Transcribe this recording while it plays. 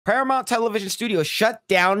Paramount Television Studios shut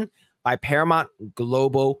down by Paramount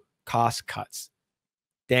global cost cuts.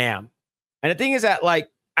 Damn. And the thing is that, like,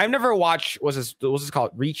 I've never watched, what's this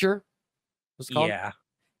called? Reacher? What's it called? Yeah.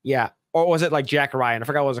 Yeah. Or was it like Jack Ryan? I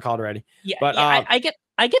forgot what it was called already. Yeah, but yeah,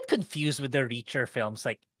 I get confused with the Reacher films.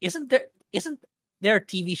 Like, isn't there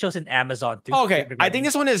TV shows in Amazon too? Okay, I think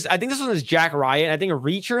this one is Jack Ryan. I think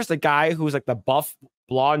Reacher is the guy who's like the buff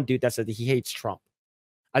blonde dude that said that he hates Trump.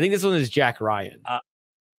 I think this one is Jack Ryan.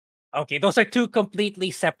 Okay, those are two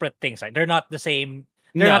completely separate things. Right? They're not the same.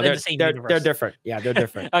 They're not in the same universe. They're different. Yeah, they're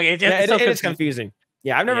different. Okay, it is confusing.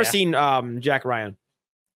 Yeah, I've never seen Jack Ryan.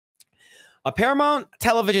 Paramount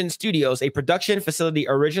Television Studios, a production facility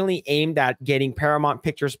originally aimed at getting Paramount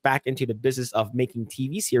Pictures back into the business of making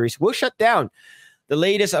TV series, will shut down. The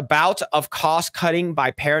latest bout of cost cutting by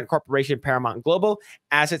parent corporation Paramount Global,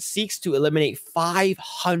 as it seeks to eliminate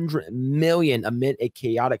 $500 million amid a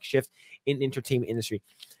chaotic shift in the entertainment industry.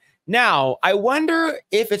 Now, I wonder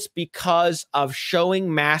if it's because of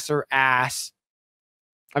showing Master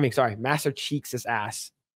Cheeks'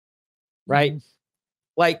 ass, right?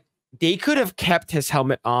 Like, they could have kept his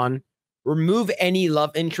helmet on, remove any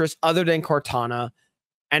love interest other than Cortana,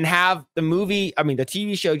 and have the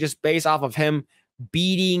TV show just based off of him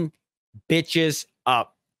beating bitches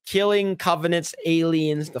up, killing covenants,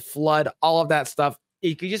 aliens, the flood, all of that stuff.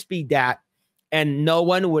 It could just be that, and no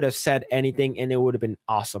one would have said anything, and it would have been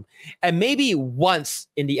awesome. And maybe once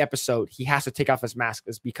in the episode, he has to take off his mask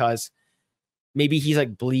is because maybe he's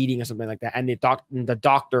like bleeding or something like that, and the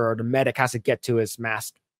doctor or the medic has to get to his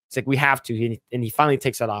mask. It's like, we have to, and he finally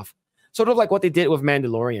takes that off. Sort of like what they did with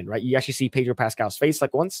Mandalorian, right? You actually see Pedro Pascal's face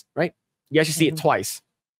like once, right? You actually see it twice.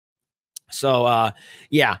 So,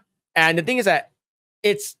 yeah. And the thing is that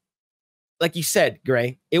it's, like you said,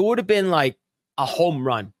 Grae, it would have been like a home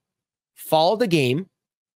run. Follow the game,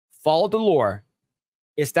 follow the lore.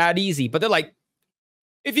 It's that easy. But they're like,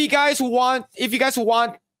 if you guys want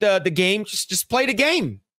the game, just play the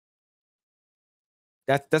game.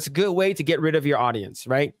 That's a good way to get rid of your audience,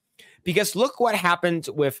 right? Because look what happened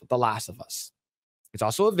with The Last of Us. It's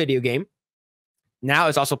also a video game. Now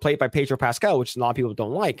it's also played by Pedro Pascal, which a lot of people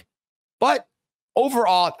don't like. But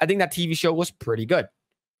overall, I think that TV show was pretty good,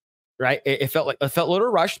 right? It felt a little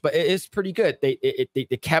rushed, but it is pretty good. They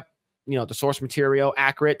kept the source material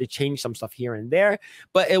accurate. They changed some stuff here and there,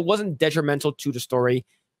 but it wasn't detrimental to the story,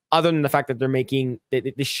 other than the fact that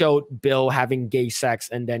they showed Bill having gay sex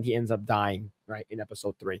and then he ends up dying, right, in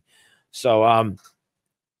episode 3. So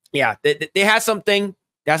yeah, they had something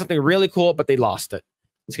really cool, but they lost it.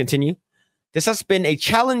 Let's continue. This has been a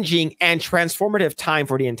challenging and transformative time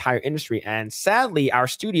for the entire industry, and sadly, our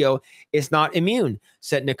studio is not immune,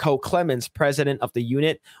 said Nicole Clemens, president of the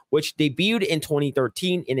unit, which debuted in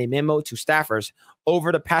 2013 in a memo to staffers.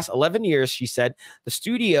 Over the past 11 years, she said, the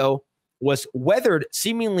studio was weathered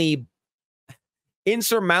seemingly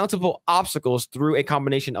insurmountable obstacles through a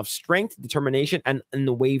combination of strength, determination, and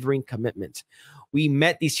unwavering commitment. We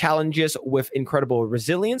met these challenges with incredible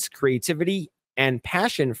resilience, creativity, and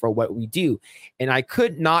passion for what we do, and I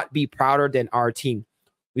could not be prouder than our team.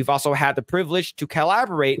 We've also had the privilege to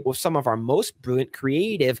collaborate with some of our most brilliant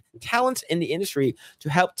creative talents in the industry to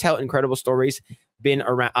help tell incredible stories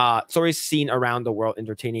stories seen around the world,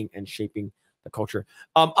 entertaining and shaping the culture.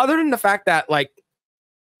 Other than the fact that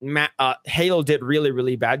Halo did really,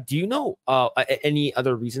 really bad, do you know any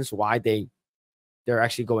other reasons why they're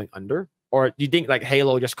actually going under? Or do you think like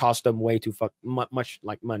Halo just cost them way too much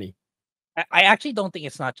like money? I actually don't think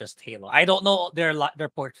it's not just Halo. I don't know their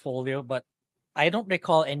portfolio, but I don't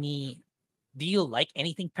recall any. Do you like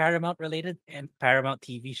anything Paramount related and Paramount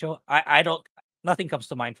TV show? I don't. Nothing comes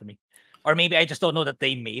to mind for me, or maybe I just don't know that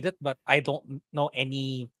they made it, but I don't know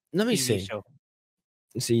any. Let me TV see. Show.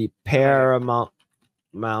 Let's see Paramount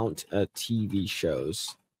TV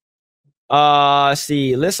shows.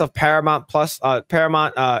 See list of Paramount Plus.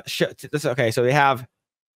 Paramount. Okay, so they have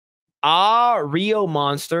Rio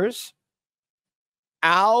Monsters.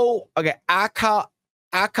 Acapulco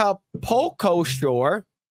Shore,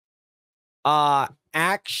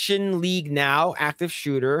 Action League Now, Active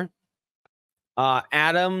Shooter,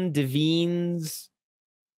 Adam Devine's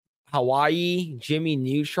Hawaii, Jimmy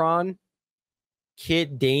Neutron,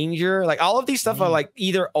 Kid Danger. Like all of these stuff are like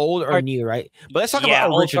either old or new, right? But let's talk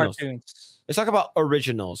about originals. Let's talk about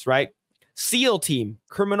originals, right? SEAL Team,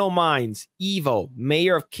 Criminal Minds, Evo,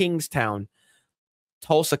 Mayor of Kingstown,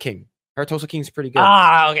 Tulsa King. Her Tulsa King's pretty good.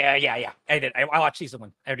 Okay, yeah. I did. I watched season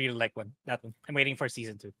 1. I really like that one. I'm waiting for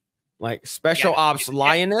season 2. Like Special Ops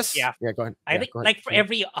Lioness. Yeah, go ahead. I think like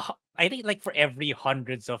for every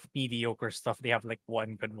hundreds of mediocre stuff, they have like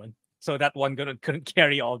one good one. So that one good one couldn't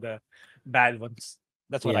carry all the bad ones.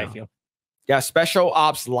 That's what I feel. Yeah, Special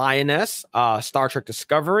Ops Lioness, Star Trek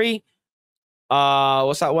Discovery.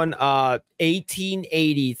 What's that one?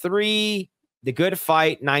 1883, The Good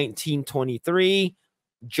Fight, 1923,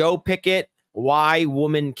 Joe Pickett, Why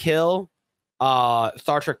Woman Kill,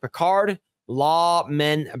 Star Trek Picard,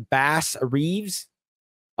 Lawmen Bass Reeves,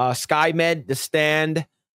 Skymed, The Stand,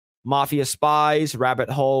 Mafia Spies, Rabbit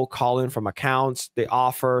Hole, Calling from Accounts, The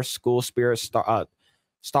Offer, School Spirit, Star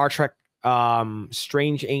Trek,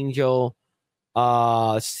 Strange Angel.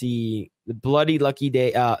 Let's see, the Bloody Lucky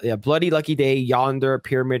Day, Bloody Lucky Day, Yonder,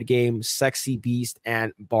 Pyramid Game, Sexy Beast,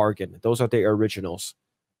 and Bargain. Those are the originals.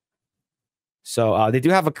 So they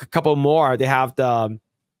do have a couple more. They have the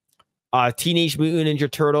Teenage Mutant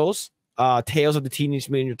Ninja Turtles, Tales of the Teenage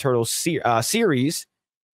Mutant Ninja Turtles series.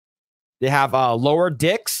 They have Lower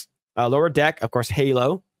Deck, of course,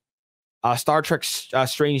 Halo, Star Trek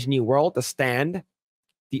Strange New World, The Stand,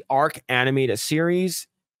 the Arc animated series.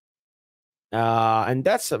 And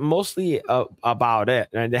that's mostly about it.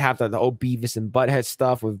 And they have the old Beavis and Butthead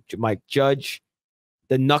stuff with Mike Judge,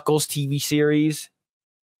 the Knuckles TV series,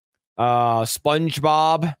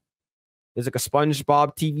 SpongeBob. There's like a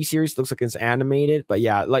SpongeBob TV series. Looks like it's animated, but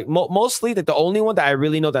yeah, like mostly the only one that I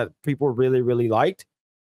really know that people really, really liked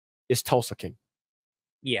is Tulsa King.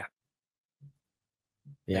 Yeah.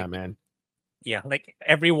 Yeah, like, man. Yeah, like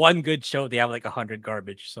every one good show, they have like 100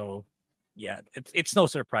 garbage. So yeah, it's no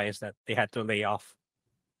surprise that they had to lay off.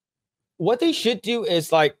 What they should do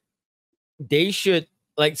is like they should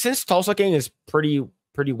like since Tulsa King is pretty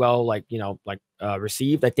well like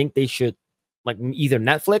received. I think they should like either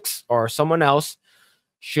Netflix or someone else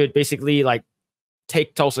should basically like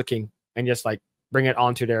take Tulsa King and just like bring it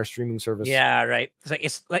onto their streaming service. Yeah, right.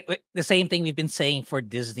 It's like the same thing we've been saying for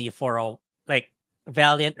Disney for all like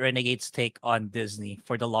Valiant Renegade's take on Disney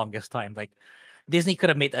for the longest time. Like Disney could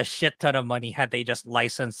have made a shit ton of money had they just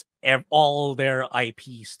licensed all their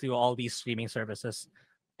IPs to all these streaming services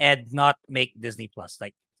and not make Disney Plus.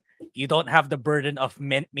 Like you don't have the burden of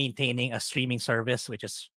maintaining a streaming service, which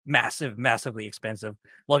is massively expensive,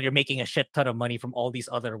 while you're making a shit ton of money from all these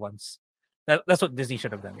other ones. That's what Disney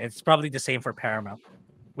should have done. It's probably the same for Paramount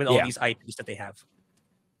with all these IPs that they have.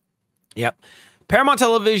 Yep. Paramount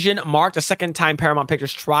Television marked the second time Paramount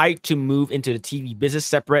Pictures tried to move into the TV business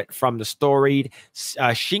separate from the storied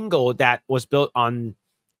shingle that was built on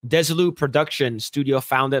Desilu Production Studio,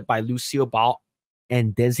 founded by Lucille Ball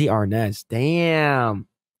and Desi Arnaz. Damn.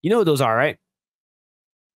 You know who those are, right?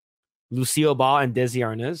 Lucille Ball and Desi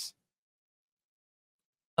Arnaz.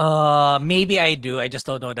 Maybe I do. I just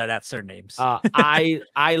don't know that that's their names.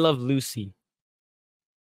 I Love Lucy.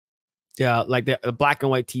 Yeah, like the black and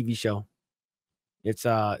white TV show. It's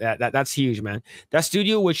that's huge, man. That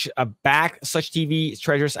studio, which backed such TV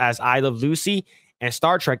treasures as I Love Lucy and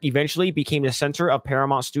Star Trek, eventually became the center of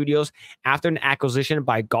Paramount Studios after an acquisition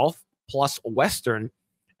by Gulf Plus Western,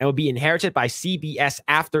 and would be inherited by CBS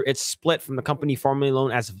after its split from the company formerly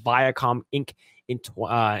known as Viacom Inc. in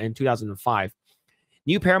 2005.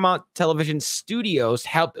 New Paramount Television Studios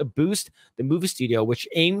helped boost the movie studio, which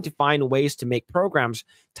aimed to find ways to make programs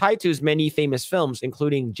tied to as many famous films,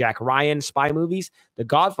 including Jack Ryan spy movies, The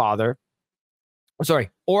Godfather,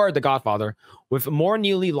 with more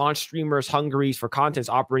newly launched streamers hungry for content's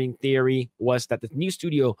operating theory was that the new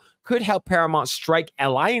studio could help Paramount strike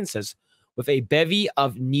alliances with a bevy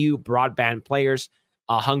of new broadband players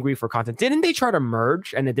hungry for content. Didn't they try to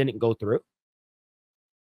merge and it didn't go through?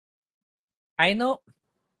 I know.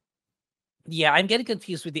 Yeah, I'm getting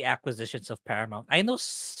confused with the acquisitions of Paramount. I know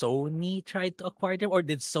Sony tried to acquire them, or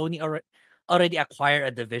did Sony already acquire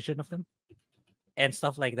a division of them and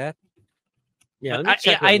stuff like that? Yeah,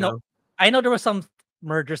 I know. I know there were some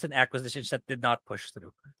mergers and acquisitions that did not push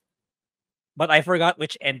through, but I forgot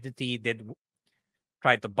which entity did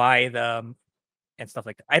try to buy them and stuff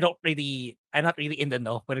like that. I'm not really in the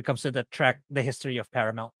know when it comes to the history of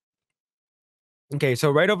Paramount. Okay, so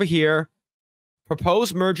right over here,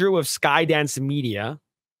 proposed merger with Skydance Media.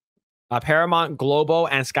 Paramount Global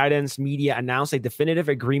and Skydance Media announced a definitive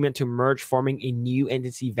agreement to merge, forming a new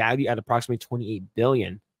entity valued at approximately $28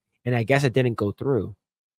 billion. And I guess it didn't go through.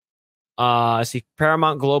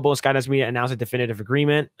 Paramount Global and Skydance Media announced a definitive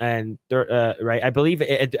agreement, and right, I believe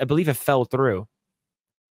it fell through.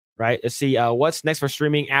 Right. Let's see. What's next for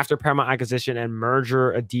streaming after Paramount acquisition and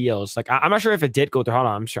merger deals? Like, I'm not sure if it did go through. Hold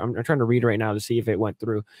on. I'm trying to read right now to see if it went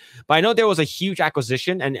through. But I know there was a huge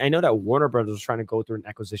acquisition, and I know that Warner Brothers was trying to go through an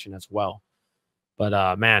acquisition as well.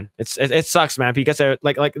 But man, it sucks, man, because they're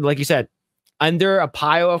like you said, under a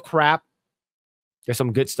pile of crap, there's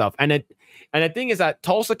some good stuff. And the thing is that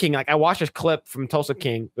Tulsa King, like I watched this clip from Tulsa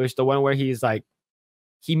King, which is the one where he's like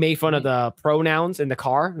he made fun of the pronouns in the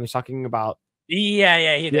car. He was talking about.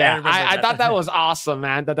 Yeah, I thought that was awesome,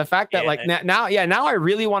 man. The fact that like now I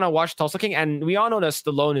really want to watch Tulsa King, and we all know that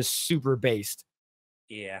Stallone is super based.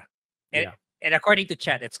 Yeah. And according to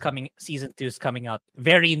chat, it's coming. Season 2 is coming out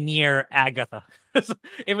very near Agatha.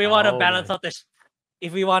 If we want to balance out this,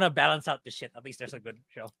 if we want to balance out the shit, at least there's a good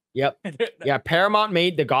show. Yep. Yeah. Paramount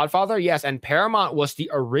made The Godfather. Yes, and Paramount was the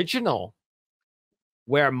original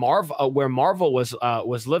where Marvel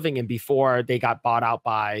was living in before they got bought out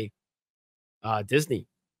by Disney.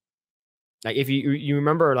 Like if you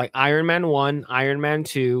remember, like Iron Man 1, Iron Man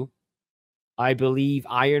 2. I believe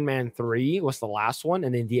Iron Man 3 was the last one,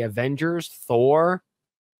 and then the Avengers, Thor,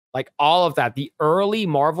 like all of that. The early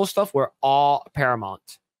Marvel stuff were all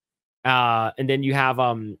Paramount. And then you have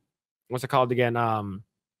what's it called again?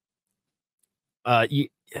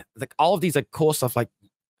 Like all of these like cool stuff, like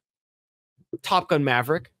Top Gun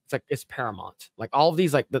Maverick. It's Paramount. Like all of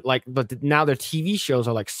these, but now their TV shows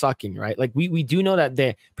are like sucking, right? Like we do know that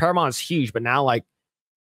the Paramount's huge, but now like,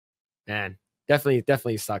 man,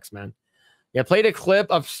 definitely sucks, man. Yeah, played a clip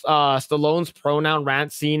of Stallone's pronoun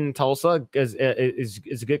rant scene in Tulsa is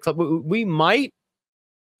a good clip. We might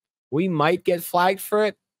get flagged for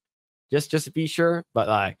it, just to be sure.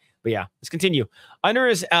 But yeah, let's continue. Under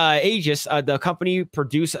his aegis, the company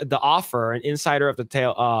produced The Offer, an insider of the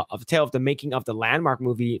tale of the making of the landmark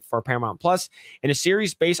movie for Paramount Plus, and a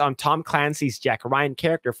series based on Tom Clancy's Jack Ryan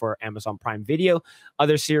character for Amazon Prime Video.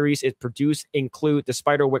 Other series it produced include The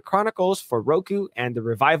Spiderwick Chronicles for Roku and the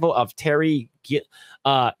revival of Terry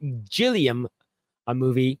Gilliam, a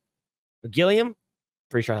movie. Gilliam?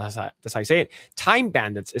 Pretty sure that's how you say it. Time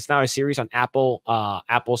Bandits. It's now a series on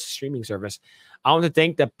Apple's streaming service. I want to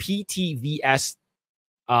thank the PTVS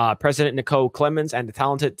president Nicole Clemens and the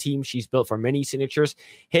talented team she's built for many signatures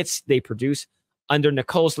hits they produce. Under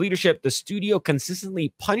Nicole's leadership, the studio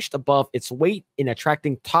consistently punched above its weight in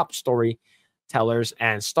attracting top storytellers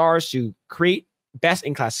and stars to create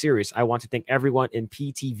best-in-class series. I want to thank everyone in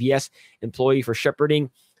PTVS employee for shepherding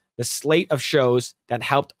the slate of shows that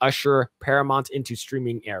helped usher Paramount into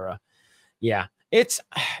streaming era. Yeah, it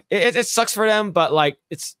sucks for them, but like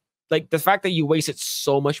it's like the fact that you wasted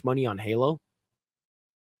so much money on Halo.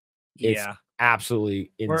 It's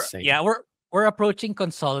absolutely insane. We're approaching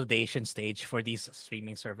consolidation stage for these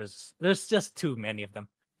streaming services. There's just too many of them.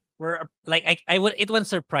 We're like it wouldn't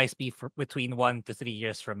surprise me for between 1 to 3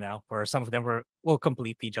 years from now, where some of them will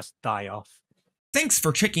completely just die off. Thanks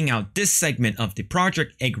for checking out this segment of the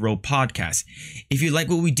Project Eggroll podcast. If you like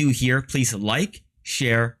what we do here, please like,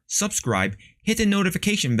 share, subscribe, hit the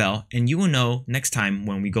notification bell, and you will know next time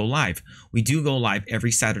when we go live. We do go live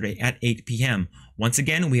every Saturday at 8 p.m. Once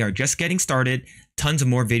again, we are just getting started. Tons of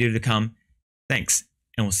more video to come. Thanks,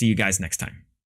 and we'll see you guys next time.